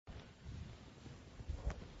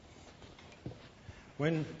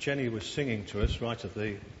When Jenny was singing to us right at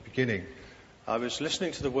the beginning, I was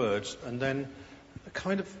listening to the words, and then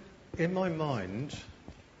kind of in my mind,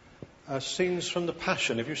 scenes from The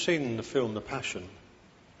Passion. Have you seen the film The Passion?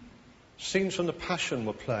 Scenes from The Passion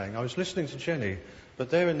were playing. I was listening to Jenny, but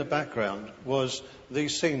there in the background was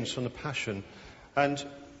these scenes from The Passion. And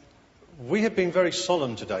we have been very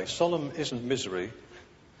solemn today. Solemn isn't misery.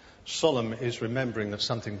 Solemn is remembering that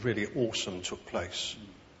something really awesome took place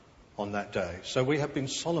on that day. So we have been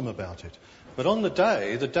solemn about it. But on the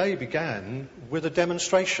day began with a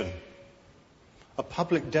demonstration, a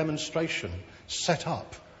public demonstration set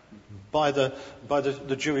up by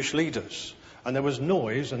the Jewish leaders. And there was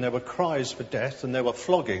noise, and there were cries for death, and there were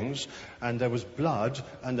floggings, and there was blood,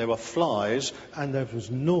 and there were flies, and there was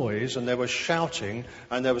noise, and there was shouting,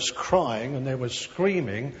 and there was crying, and there was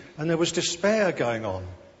screaming, and there was despair going on.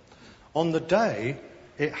 On the day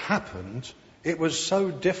it happened, it was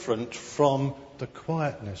so different from the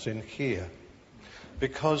quietness in here,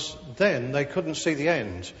 because then they couldn't see the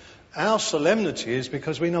end. Our solemnity is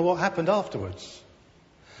because we know what happened afterwards.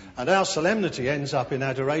 And our solemnity ends up in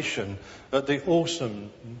adoration at the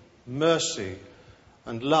awesome mercy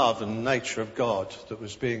and love and nature of God that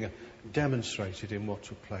was being demonstrated in what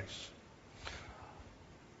took place.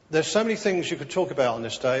 There's so many things you could talk about on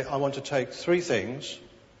this day. I want to take three things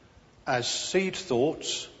as seed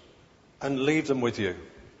thoughts and leave them with you.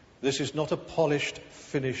 This is not a polished,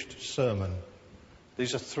 finished sermon.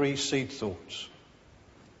 These are three seed thoughts.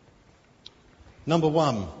 Number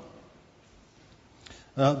one,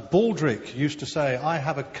 Baldrick used to say, "I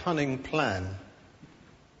have a cunning plan."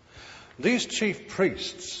 These chief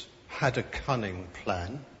priests had a cunning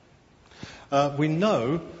plan. We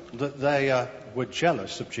know that they were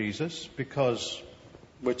jealous of Jesus because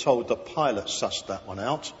we're told that Pilate sussed that one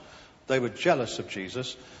out. They were jealous of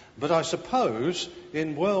Jesus. But I suppose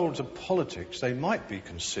in world of politics they might be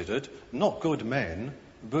considered not good men,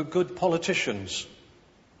 but good politicians.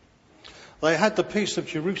 They had the peace of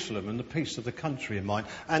Jerusalem and the peace of the country in mind,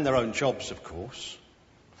 and their own jobs, of course.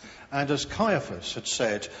 And as Caiaphas had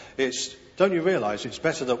said, don't you realise it's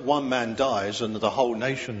better that one man dies than that the whole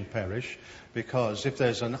nation perish? Because if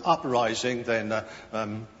there's an uprising, then,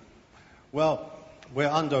 we're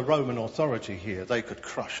under Roman authority here. They could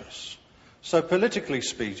crush us. So politically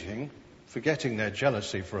speaking, forgetting their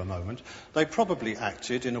jealousy for a moment, they probably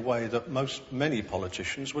acted in a way that many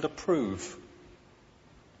politicians would approve.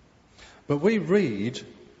 But we read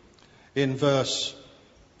in verse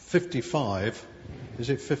 55, is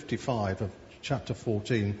it 55 of chapter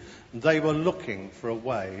 14, they were looking for a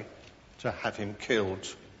way to have him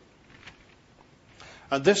killed.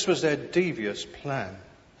 And this was their devious plan,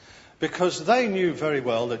 because they knew very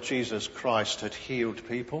well that Jesus Christ had healed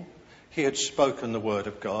people. He had spoken the word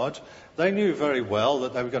of God. They knew very well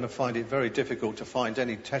that they were going to find it very difficult to find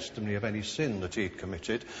any testimony of any sin that he'd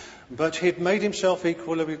committed. But he'd made himself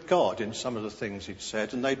equal with God in some of the things he'd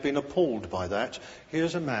said, and they'd been appalled by that.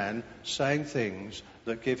 Here's a man saying things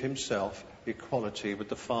that give himself equality with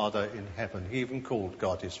the Father in heaven. He even called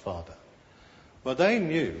God his Father. Well, they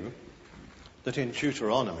knew that in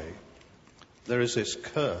Deuteronomy there is this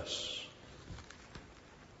curse.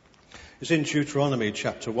 It's in Deuteronomy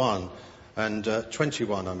chapter 1 and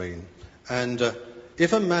 21, And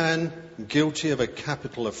if a man guilty of a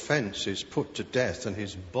capital offence is put to death and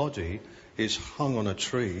his body is hung on a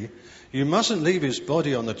tree, you mustn't leave his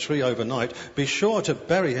body on the tree overnight. Be sure to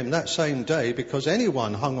bury him that same day, because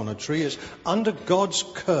anyone hung on a tree is under God's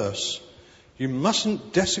curse. You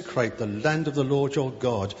mustn't desecrate the land of the Lord your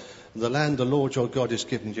God. The land the Lord your God has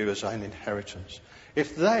given you as an inheritance.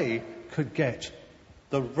 If they could get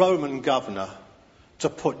the Roman governor to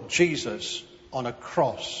put Jesus on a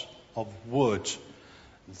cross of wood,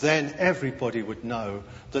 then everybody would know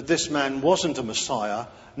that this man wasn't a Messiah,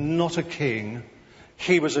 not a king.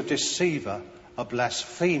 He was a deceiver, a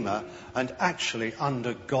blasphemer, and actually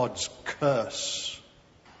under God's curse.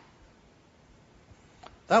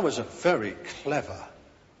 That was a very clever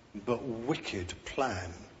but wicked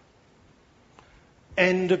plan.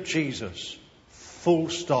 End of Jesus. Full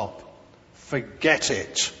stop. Forget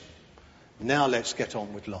it. Now let's get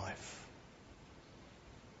on with life.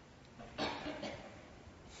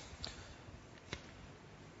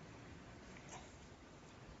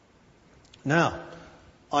 Now,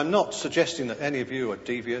 I'm not suggesting that any of you are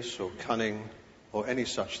devious or cunning or any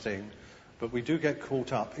such thing, but we do get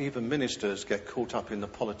caught up, even ministers get caught up in the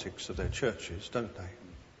politics of their churches, don't they?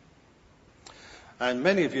 And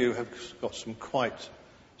many of you have got some quite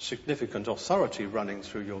significant authority running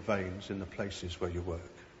through your veins in the places where you work.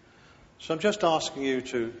 So I'm just asking you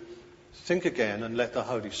to think again and let the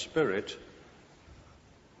Holy Spirit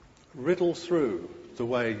riddle through the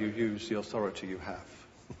way you use the authority you have?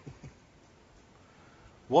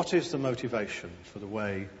 What is the motivation for the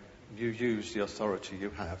way you use the authority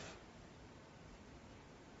you have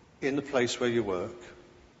in the place where you work?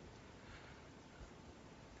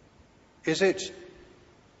 Is it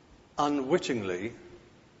unwittingly,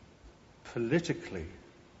 politically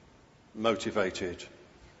motivated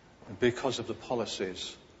because of the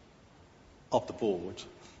policies of the board?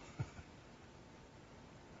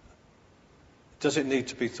 Does it need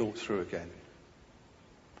to be thought through again?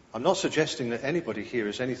 I'm not suggesting that anybody here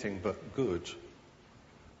is anything but good,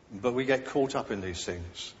 but we get caught up in these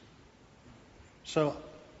things. So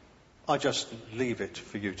I just leave it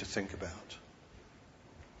for you to think about.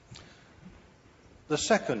 The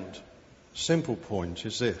second simple point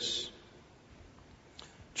is this.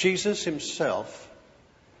 Jesus himself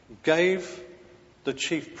gave the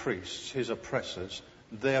chief priests, his oppressors,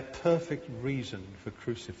 their perfect reason for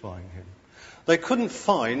crucifying him. They couldn't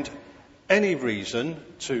find any reason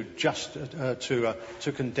to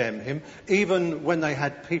condemn him, even when they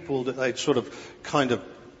had people that they'd sort of kind of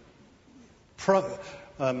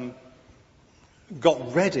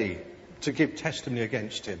got ready to give testimony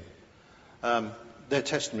against him. Their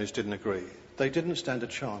testimonies didn't agree. They didn't stand a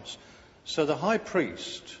chance. So the high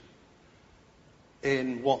priest,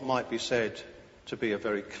 in what might be said to be a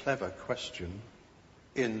very clever question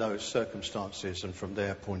in those circumstances and from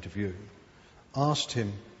their point of view, asked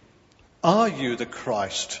him, "Are you the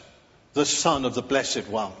Christ, the Son of the Blessed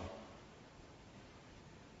One?"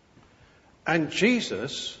 And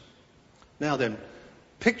Jesus, now then,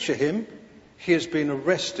 picture him. He has been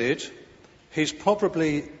arrested. He's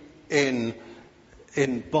probably in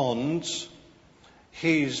bonds.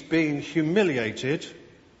 He's being humiliated.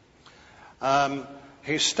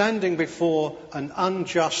 He's standing before an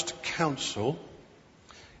unjust council.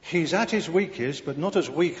 He's at his weakest, but not as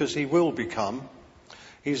weak as he will become.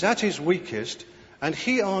 He's at his weakest, and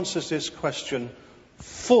he answers this question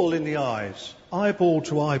full in the eyes, eyeball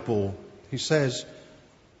to eyeball. He says,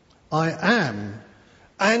 "I am,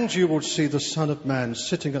 and you will see the Son of Man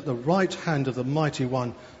sitting at the right hand of the Mighty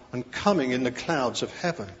One and coming in the clouds of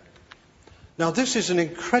heaven." Now, this is an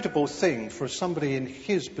incredible thing for somebody in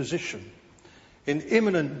his position, in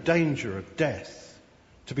imminent danger of death,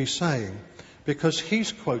 to be saying, because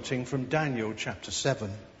he's quoting from Daniel chapter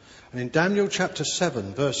 7. And in Daniel chapter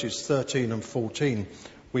 7, verses 13 and 14,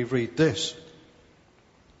 we read this.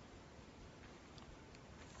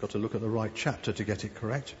 Got to look at the right chapter to get it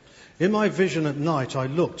correct. "In my vision at night I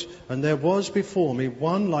looked, and there was before me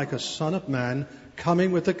one like a son of man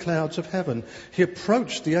coming with the clouds of heaven. He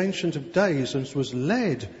approached the Ancient of Days and was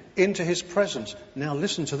led into his presence." Now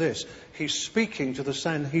listen to this. He's speaking to the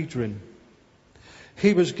Sanhedrin.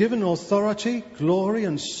 "He was given authority, glory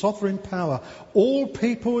and sovereign power. All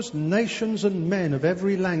peoples, nations and men of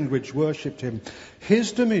every language worshipped him.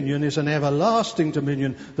 His dominion is an everlasting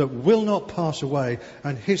dominion that will not pass away,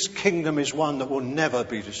 and his kingdom is one that will never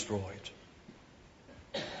be destroyed."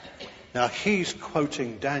 Now he's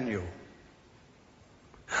quoting Daniel,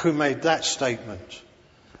 who made that statement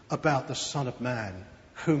about the Son of Man,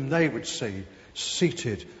 whom they would see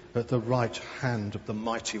seated at the right hand of the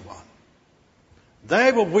Mighty One.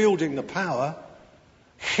 They were wielding the power.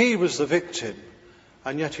 He was the victim.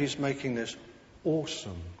 And yet he's making this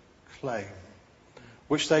awesome claim,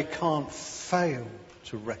 which they can't fail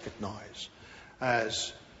to recognise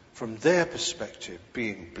as, from their perspective,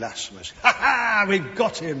 being blasphemous. Ha ha! We've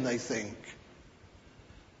got him, they think.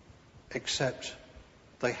 Except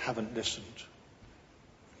they haven't listened.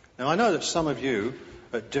 Now, I know that some of you,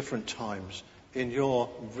 at different times, in your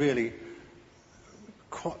really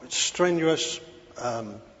quite strenuous,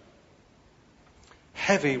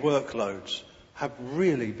 heavy workloads, have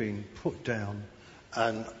really been put down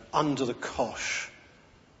and under the cosh,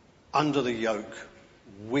 under the yoke,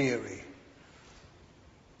 weary.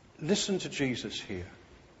 Listen to Jesus here.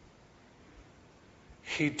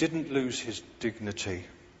 He didn't lose his dignity.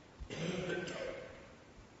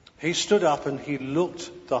 He stood up and he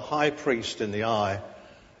looked the high priest in the eye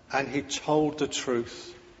and he told the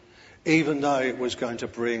truth, even though it was going to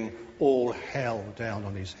bring all hell down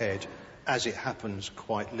on his head, as it happens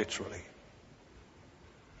quite literally.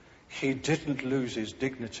 He didn't lose his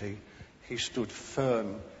dignity. He stood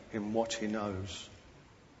firm in what he knows.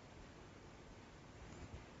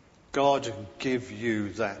 God give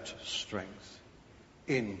you that strength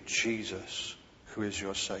in Jesus, who is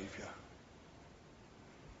your Saviour.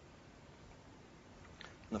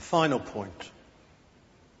 And the final point.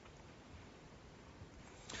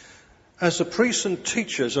 As the priests and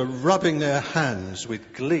teachers are rubbing their hands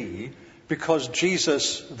with glee because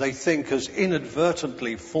Jesus, they think, has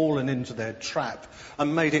inadvertently fallen into their trap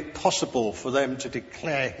and made it possible for them to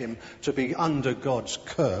declare him to be under God's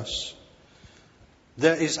curse.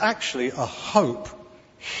 There is actually a hope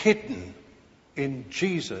hidden in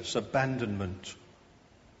Jesus' abandonment.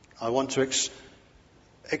 I want to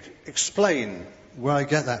explain where I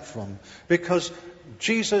get that from. Because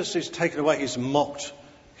Jesus is taken away, he's mocked.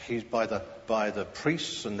 He's by the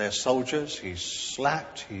priests and their soldiers. He's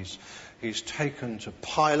slapped. He's taken to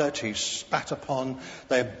Pilate. He's spat upon.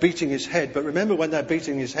 They're beating his head. But remember, when they're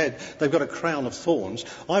beating his head, they've got a crown of thorns.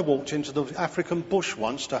 I walked into the African bush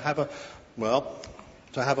once to have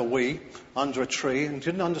a wee under a tree, and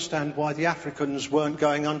didn't understand why the Africans weren't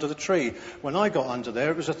going under the tree. When I got under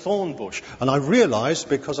there, it was a thorn bush. And I realised,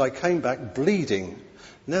 because I came back bleeding,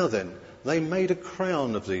 now then, they made a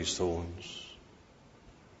crown of these thorns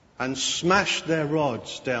and smashed their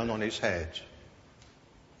rods down on his head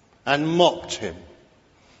and mocked him.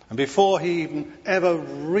 And before he even ever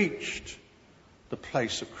reached the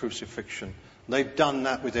place of crucifixion, they'd done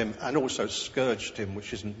that with him and also scourged him,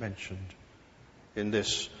 which isn't mentioned in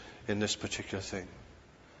this particular thing.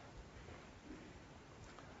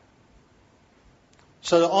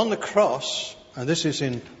 So that on the cross, and this is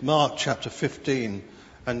in Mark chapter 15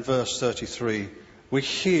 and verse 33, we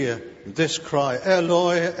hear this cry,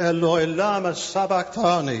 Eloi, Eloi, lama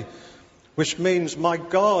sabachthani, which means, my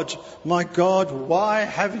God, why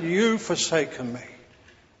have you forsaken me?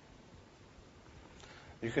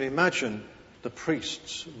 You can imagine the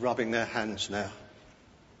priests rubbing their hands now.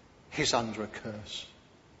 He's under a curse.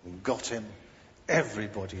 Got him.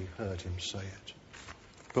 Everybody heard him say it.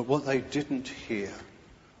 But what they didn't hear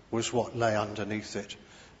was what lay underneath it,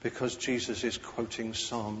 because Jesus is quoting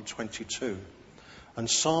Psalm 22. And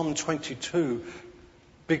Psalm 22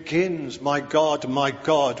 begins, my God,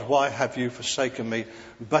 why have you forsaken me?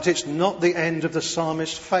 But it's not the end of the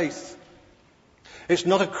psalmist's faith. It's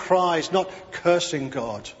not a cry, it's not cursing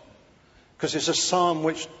God, because it's a psalm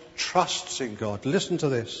which trusts in God. Listen to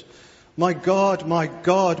this. My God,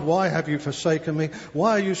 why have you forsaken me?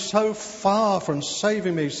 Why are you so far from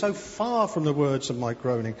saving me, so far from the words of my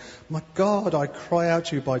groaning? My God, I cry out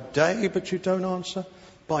to you by day, but you don't answer.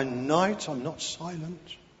 By night, I'm not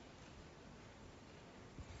silent.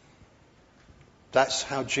 That's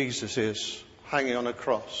how Jesus is, hanging on a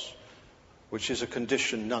cross, which is a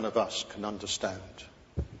condition none of us can understand.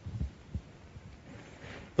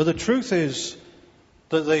 But the truth is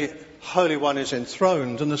that the Holy One is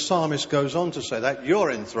enthroned, and the psalmist goes on to say that,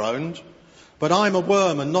 you're enthroned, but I'm a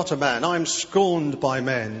worm and not a man. I'm scorned by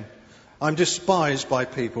men. I'm despised by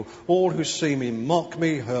people. All who see me mock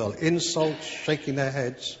me, hurl insults, shaking their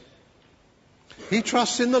heads. He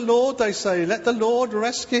trusts in the Lord, they say. Let the Lord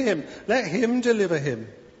rescue him. Let him deliver him.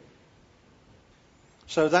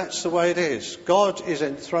 So that's the way it is. God is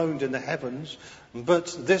enthroned in the heavens,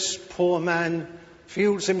 but this poor man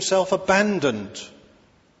feels himself abandoned.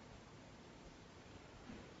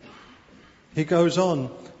 He goes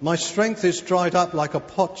on, my strength is dried up like a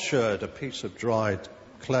potsherd, a piece of dried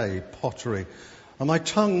clay, pottery, and my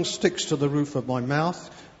tongue sticks to the roof of my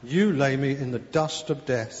mouth. You lay me in the dust of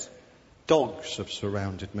death. Dogs have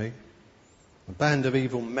surrounded me. A band of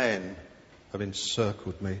evil men have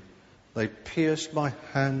encircled me. They pierced my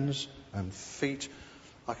hands and feet.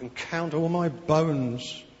 I can count all my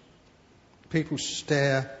bones. People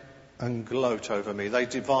stare and gloat over me. They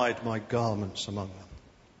divide my garments among them.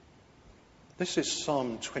 This is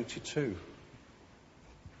Psalm 22.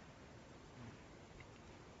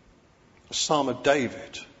 A psalm of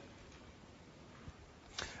David.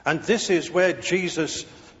 And this is where Jesus'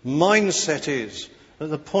 mindset is. At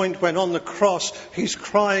the point when on the cross he's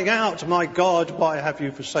crying out, my God, why have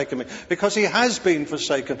you forsaken me? Because he has been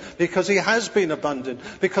forsaken, because he has been abandoned,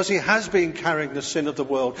 because he has been carrying the sin of the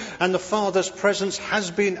world. And the Father's presence has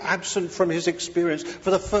been absent from his experience for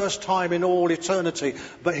the first time in all eternity.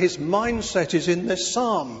 But his mindset is in this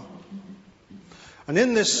psalm. And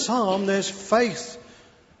in this psalm there's faith.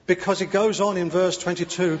 Because he goes on in verse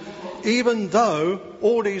 22, even though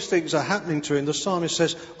all these things are happening to him, the psalmist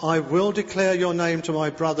says, I will declare your name to my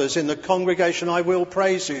brothers. In the congregation I will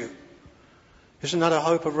praise you. Isn't that a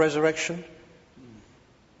hope of resurrection?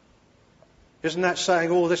 Isn't that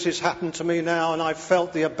saying, oh, this has happened to me now and I've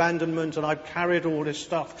felt the abandonment and I've carried all this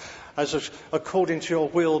stuff according to your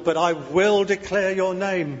will, but I will declare your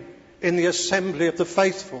name in the assembly of the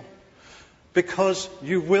faithful because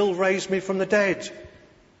you will raise me from the dead.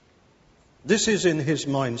 This is in his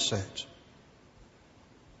mindset.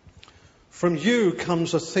 From you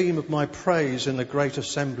comes the theme of my praise in the great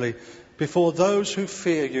assembly. Before those who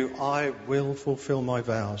fear you, I will fulfill my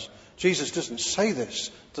vows. Jesus doesn't say this.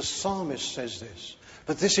 The psalmist says this.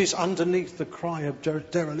 But this is underneath the cry of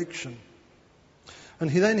dereliction. And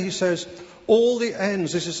then he says, all the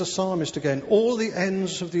ends, this is the psalmist again, all the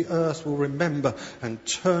ends of the earth will remember and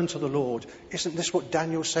turn to the Lord. Isn't this what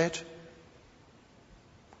Daniel said?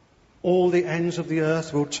 All the ends of the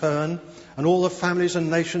earth will turn, and all the families and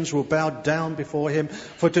nations will bow down before him.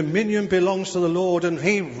 For dominion belongs to the Lord, and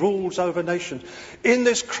he rules over nations. In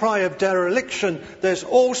this cry of dereliction, there's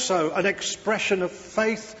also an expression of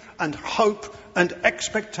faith and hope and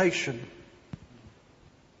expectation.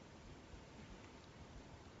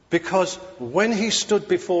 Because when he stood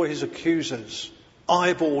before his accusers,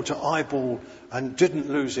 eyeball to eyeball, and didn't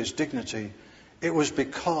lose his dignity, it was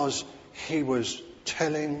because he was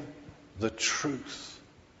telling the truth.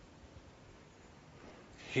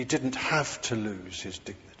 He didn't have to lose his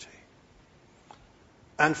dignity.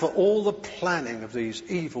 And for all the planning of these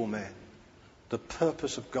evil men, the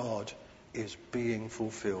purpose of God is being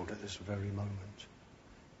fulfilled at this very moment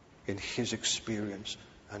in his experience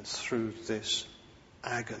and through this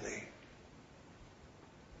agony.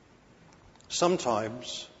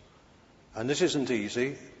 Sometimes, and this isn't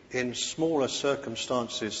easy, in smaller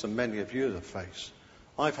circumstances than many of you have faced,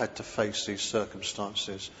 I've had to face these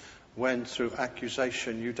circumstances when through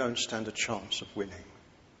accusation you don't stand a chance of winning.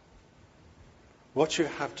 What you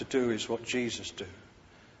have to do is what Jesus did.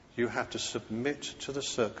 You have to submit to the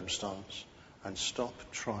circumstance and stop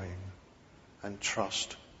trying and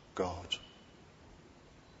trust God.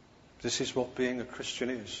 This is what being a Christian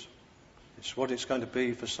is. It's what it's going to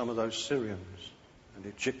be for some of those Syrians and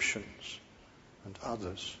Egyptians and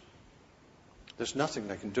others. There's nothing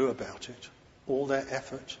they can do about it. All their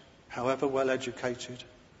effort, however well educated,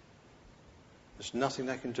 there's nothing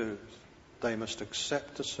they can do. They must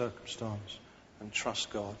accept the circumstance and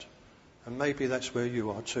trust God. And maybe that's where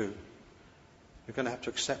you are too. You're going to have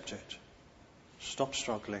to accept it. Stop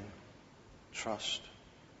struggling. Trust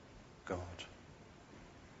God.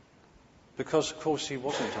 Because, of course, he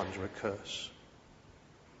wasn't under a curse.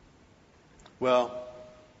 Well,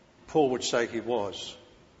 Paul would say he was,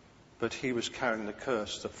 but he was carrying the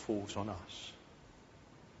curse that falls on us.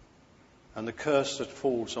 And the curse that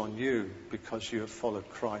falls on you because you have followed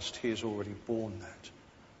Christ, he has already borne that.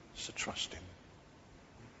 So trust him.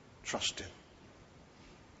 Trust him.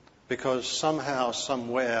 Because somehow,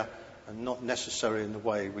 somewhere, and not necessarily in the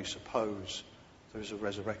way we suppose, there is a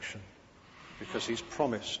resurrection. Because he's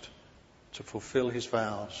promised to fulfill his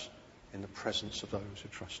vows in the presence of those who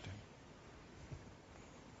trust him.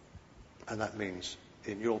 And that means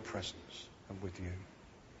in your presence and with you.